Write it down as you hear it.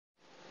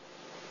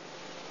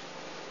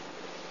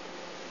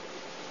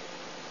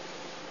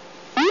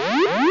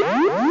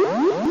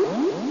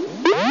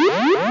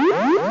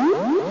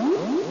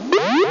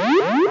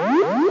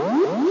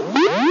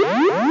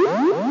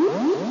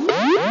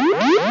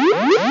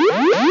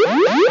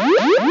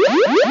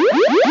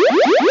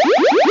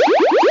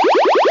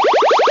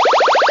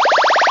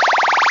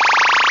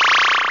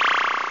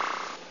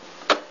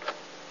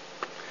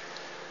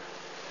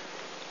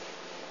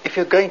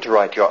you're going to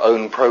write your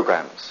own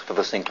programs for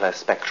the Sinclair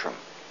Spectrum,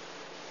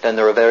 then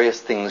there are various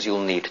things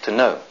you'll need to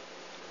know.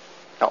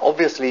 Now,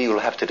 obviously, you'll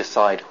have to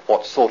decide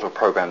what sort of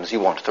programs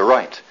you want to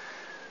write.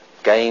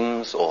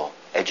 Games or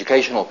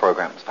educational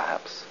programs,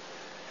 perhaps.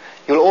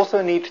 You'll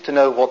also need to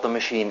know what the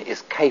machine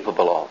is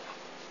capable of.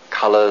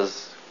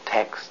 Colors,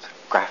 text,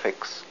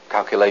 graphics,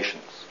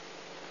 calculations.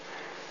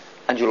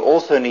 And you'll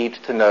also need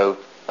to know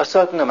a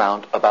certain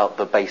amount about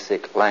the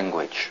basic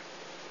language,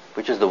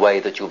 which is the way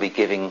that you'll be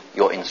giving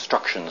your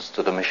instructions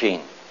to the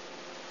machine.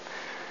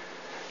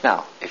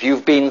 Now, if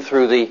you've been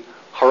through the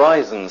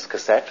Horizons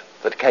cassette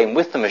that came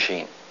with the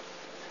machine,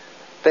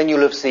 then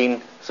you'll have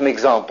seen some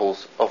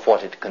examples of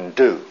what it can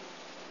do.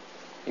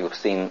 You'll have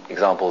seen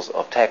examples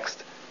of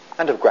text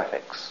and of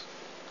graphics,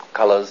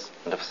 colors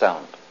and of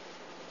sound.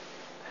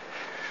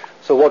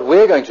 So what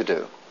we're going to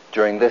do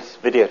during this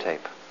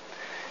videotape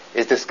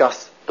is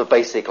discuss the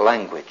basic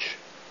language,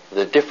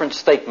 the different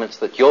statements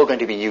that you're going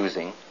to be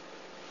using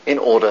in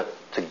order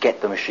to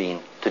get the machine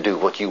to do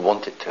what you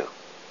want it to.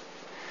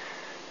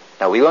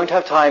 Now, we won't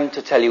have time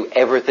to tell you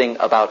everything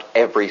about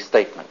every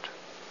statement.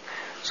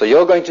 So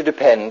you're going to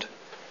depend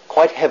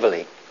quite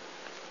heavily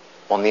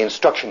on the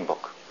instruction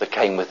book that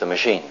came with the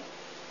machine.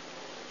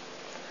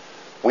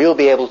 We'll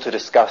be able to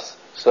discuss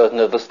certain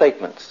of the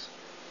statements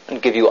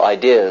and give you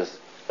ideas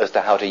as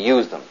to how to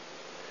use them.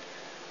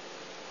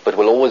 But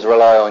we'll always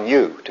rely on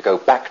you to go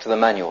back to the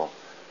manual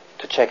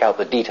to check out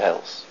the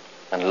details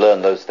and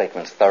learn those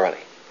statements thoroughly.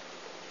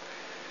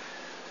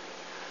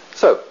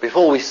 So,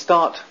 before we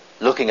start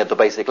looking at the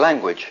basic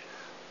language,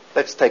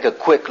 let's take a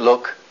quick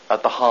look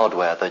at the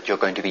hardware that you're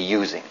going to be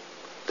using,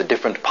 the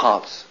different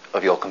parts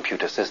of your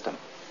computer system.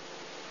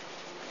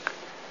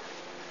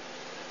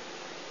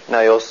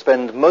 Now, you'll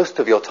spend most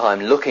of your time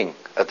looking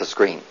at the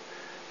screen,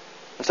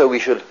 and so we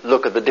should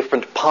look at the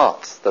different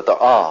parts that there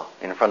are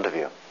in front of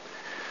you.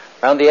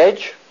 Around the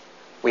edge,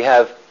 we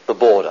have the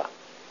border,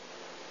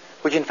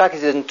 which in fact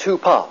is in two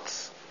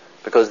parts,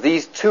 because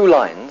these two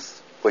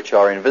lines, which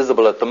are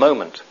invisible at the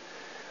moment,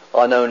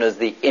 are known as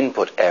the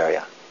input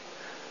area.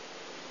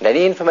 And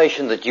any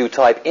information that you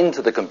type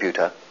into the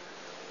computer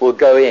will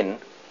go in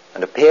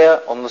and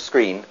appear on the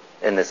screen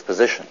in this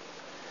position.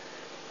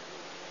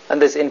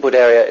 And this input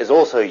area is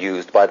also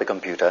used by the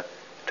computer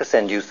to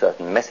send you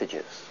certain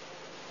messages.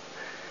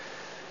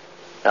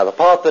 Now, the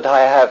part that I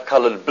have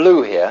colored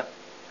blue here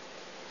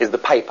is the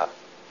paper.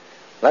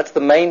 That's the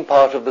main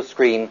part of the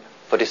screen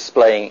for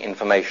displaying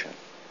information.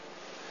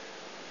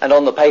 And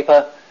on the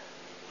paper,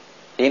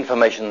 the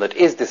information that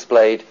is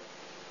displayed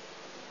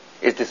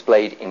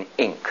in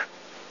ink.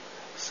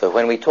 So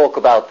when we talk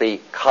about the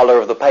color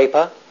of the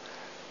paper,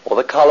 or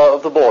the color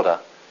of the border,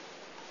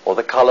 or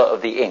the color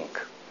of the ink,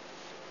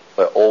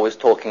 we're always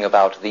talking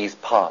about these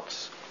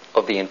parts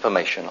of the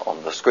information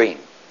on the screen.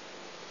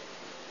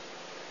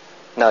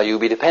 Now, you'll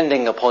be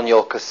depending upon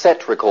your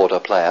cassette recorder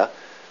player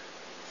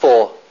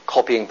for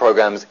copying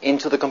programs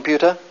into the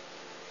computer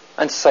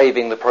and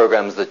saving the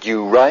programs that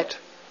you write,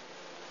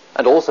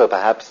 and also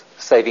perhaps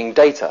saving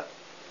data,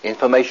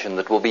 information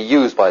that will be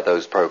used by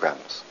those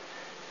programs.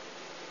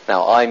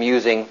 Now, I'm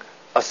using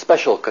a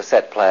special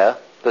cassette player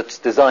that's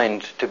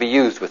designed to be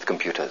used with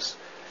computers,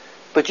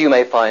 but you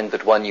may find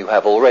that one you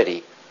have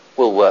already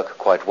will work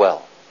quite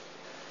well.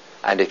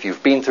 And if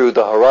you've been through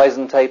the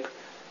Horizon tape,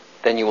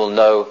 then you will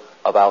know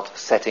about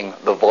setting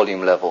the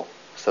volume level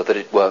so that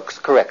it works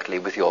correctly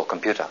with your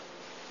computer.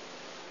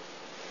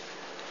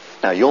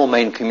 Now, your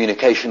main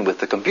communication with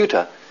the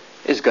computer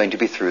is going to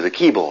be through the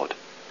keyboard.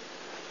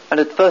 And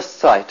at first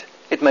sight,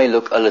 it may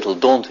look a little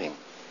daunting,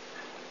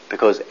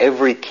 because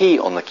every key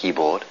on the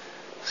keyboard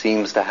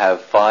seems to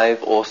have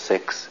 5 or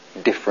 6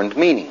 different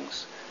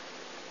meanings,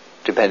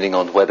 depending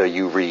on whether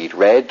you read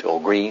red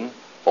or green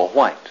or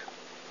white.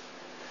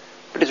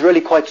 But it's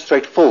really quite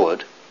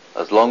straightforward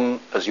as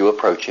long as you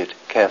approach it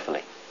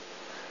carefully.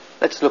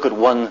 Let's look at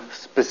one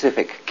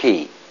specific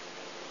key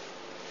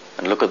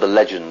and look at the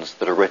legends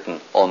that are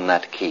written on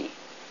that key.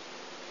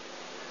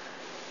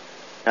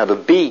 Now, the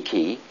B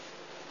key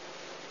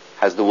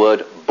has the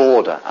word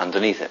border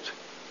underneath it.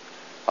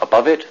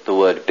 Above it, the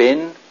word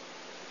bin.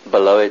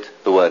 Below it,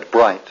 the word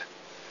bright.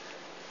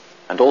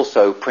 And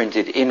also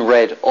printed in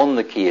red on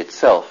the key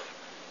itself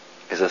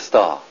is a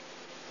star.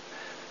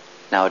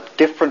 Now, at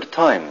different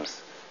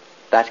times,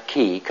 that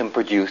key can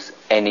produce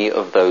any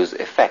of those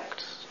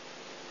effects.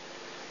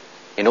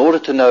 In order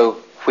to know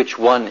which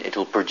one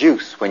it'll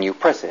produce when you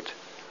press it,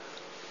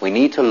 we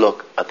need to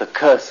look at the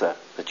cursor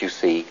that you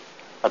see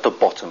at the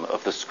bottom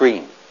of the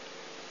screen.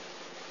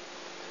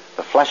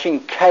 The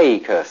flashing K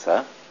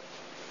cursor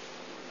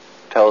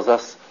tells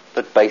us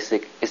that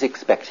BASIC is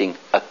expecting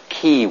a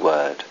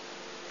keyword.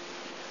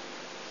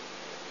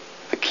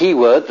 The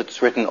keyword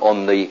that's written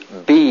on the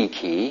B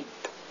key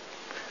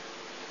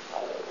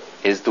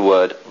is the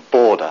word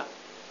border.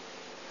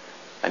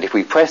 And if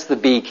we press the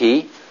B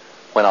key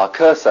when our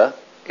cursor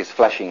is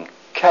flashing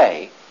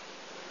K,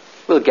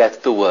 we'll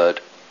get the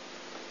word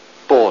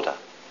border.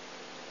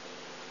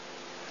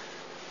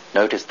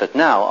 Notice that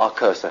now our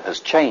cursor has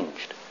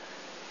changed.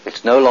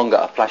 It's no longer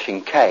a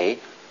flashing K,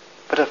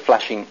 but a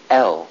flashing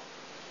L.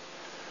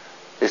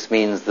 This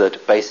means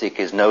that BASIC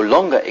is no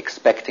longer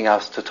expecting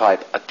us to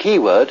type a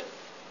keyword,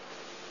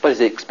 but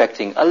is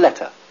expecting a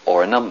letter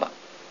or a number.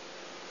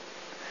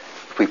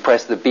 If we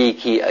press the B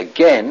key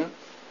again,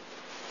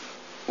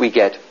 we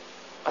get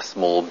a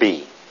small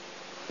b.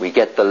 We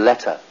get the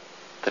letter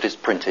that is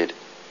printed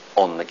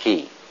on the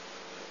key.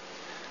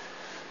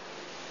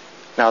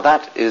 Now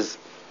that is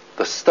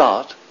the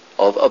start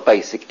of a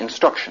basic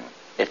instruction.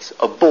 It's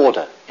a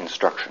border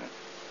instruction.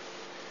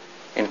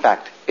 In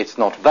fact, it's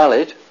not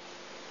valid,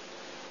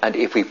 and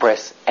if we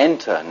press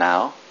enter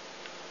now,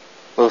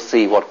 we'll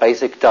see what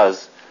BASIC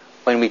does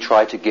when we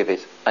try to give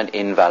it an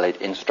invalid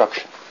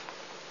instruction.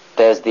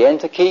 There's the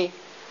enter key.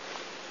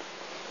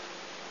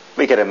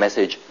 We get a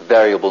message,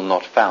 variable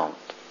not found.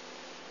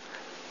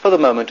 For the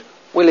moment,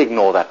 we'll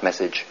ignore that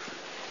message.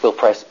 We'll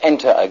press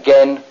enter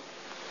again,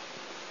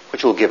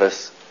 which will give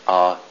us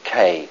our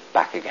K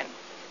back again.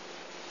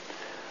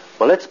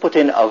 Well, let's put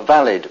in a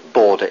valid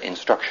border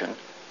instruction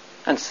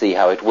and see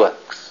how it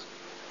works.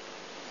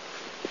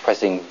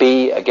 Pressing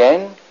B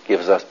again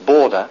gives us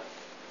border,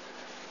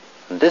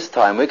 and this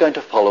time we're going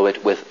to follow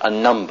it with a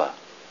number,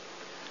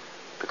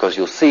 because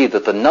you'll see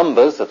that the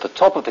numbers at the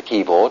top of the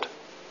keyboard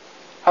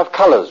have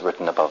colors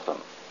written above them.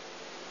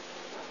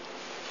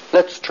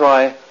 Let's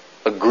try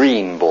a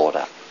green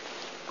border.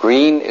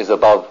 Green is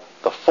above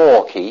the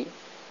 4 key,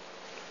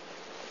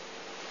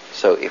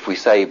 so if we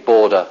say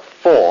border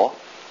 4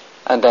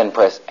 and then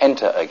press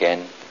enter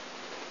again,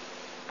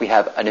 we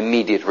have an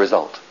immediate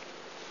result.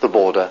 The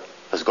border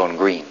has gone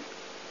green.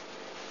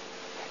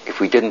 If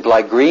we didn't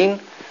like green,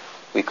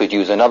 we could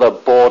use another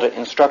border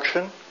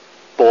instruction,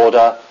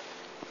 border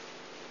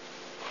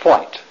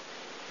white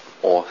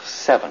or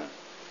 7.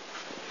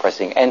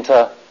 Pressing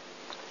enter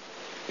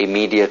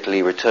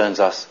immediately returns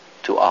us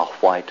to our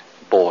white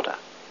border.